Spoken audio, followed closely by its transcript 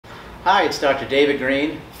Hi, it's Dr. David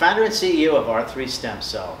Greene, founder and CEO of R3 Stem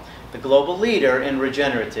Cell, the global leader in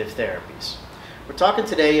regenerative therapies. We're talking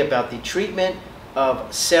today about the treatment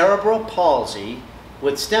of cerebral palsy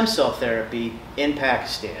with stem cell therapy in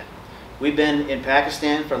Pakistan. We've been in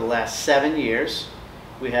Pakistan for the last 7 years.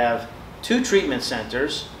 We have 2 treatment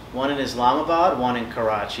centers, one in Islamabad, one in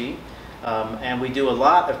Karachi, and we do a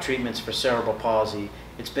lot of treatments for cerebral palsy.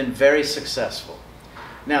 It's been very successful.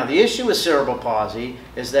 Now, the issue with cerebral palsy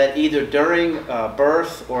is that either during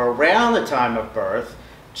birth or around the time of birth,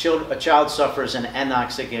 a child suffers an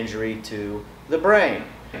anoxic injury to the brain.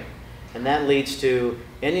 And that leads to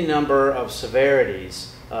any number of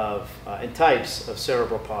severities and types of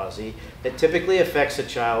cerebral palsy that typically affects a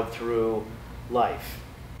child through life,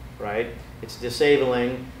 right? It's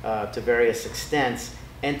disabling to various extents.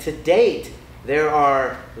 And to date, there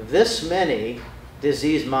are this many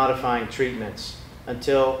disease-modifying treatments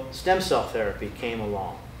until stem cell therapy came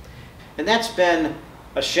along. And that's been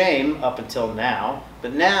a shame up until now,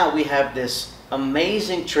 but now we have this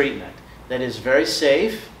amazing treatment that is very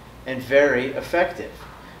safe and very effective.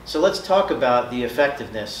 So let's talk about the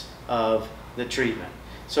effectiveness of the treatment.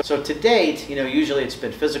 So to date, usually it's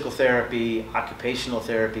been physical therapy, occupational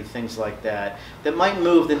therapy, things like that, that might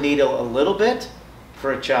move the needle a little bit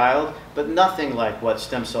for a child, but nothing like what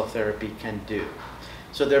stem cell therapy can do.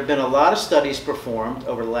 So there have been a lot of studies performed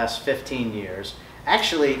over the last 15 years,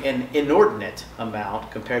 actually an inordinate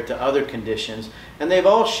amount compared to other conditions, and they've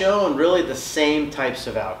all shown really the same types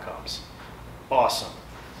of outcomes. Awesome.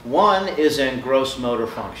 One is in gross motor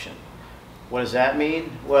function. What does that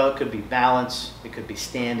mean? Well, it could be balance, it could be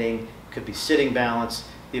standing, it could be sitting balance,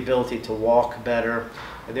 the ability to walk better.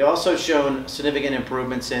 They also shown significant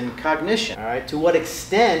improvements in cognition. All right, to what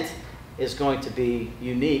extent is going to be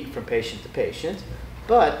unique from patient to patient.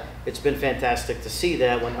 But it's been fantastic to see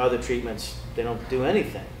that when other treatments, they don't do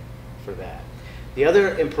anything for that. The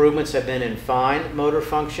other improvements have been in fine motor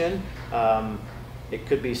function. It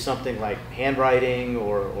could be something like handwriting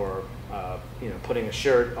or putting a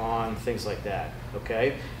shirt on, things like that,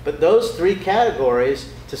 okay? But those 3 categories,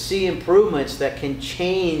 to see improvements that can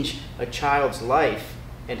change a child's life,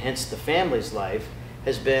 and hence the family's life,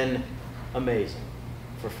 has been amazing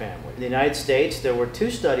for family. In the United States, there were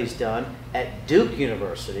 2 studies done at Duke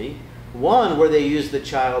University. One where they used the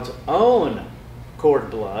child's own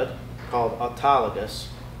cord blood, called autologous,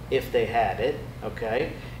 if they had it,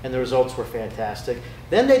 okay? And the results were fantastic.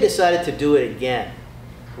 Then they decided to do it again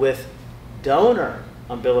with donor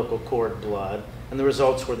umbilical cord blood, and the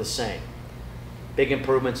results were the same. Big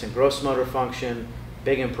improvements in gross motor function,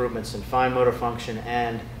 big improvements in fine motor function,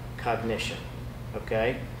 and cognition,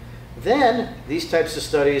 okay? Then, these types of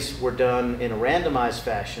studies were done in a randomized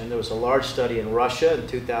fashion. There was a large study in Russia in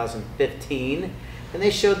 2015, and they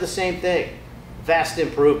showed the same thing. Vast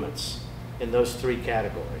improvements in those 3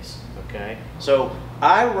 categories, okay? So,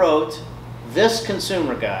 I wrote this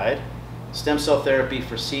consumer guide, Stem Cell Therapy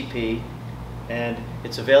for CP, and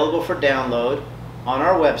it's available for download on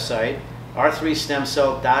our website,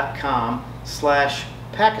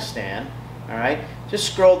 r3stemcell.com/Pakistan, all right?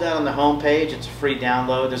 Just scroll down on the home page. It's a free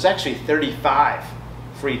download. There's actually 35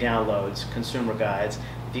 free downloads, consumer guides.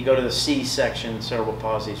 If you go to the C section, cerebral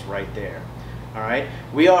palsy is right there. All right.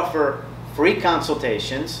 We offer free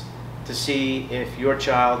consultations to see if your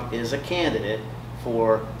child is a candidate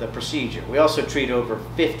for the procedure. We also treat over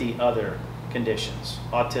 50 other conditions,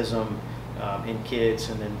 autism in kids,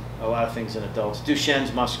 and then a lot of things in adults.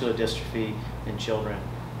 Duchenne's muscular dystrophy in children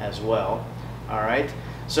as well. All right.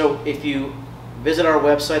 So if you visit our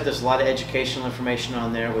website, there's a lot of educational information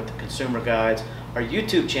on there with the consumer guides. Our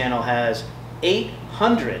YouTube channel has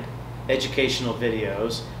 800 educational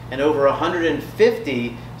videos and over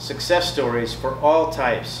 150 success stories for all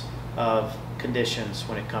types of conditions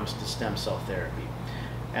when it comes to stem cell therapy.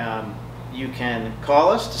 You can call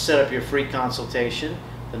us to set up your free consultation.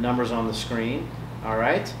 The number's on the screen, all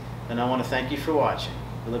right? And I want to thank you for watching.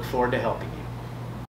 We look forward to helping you.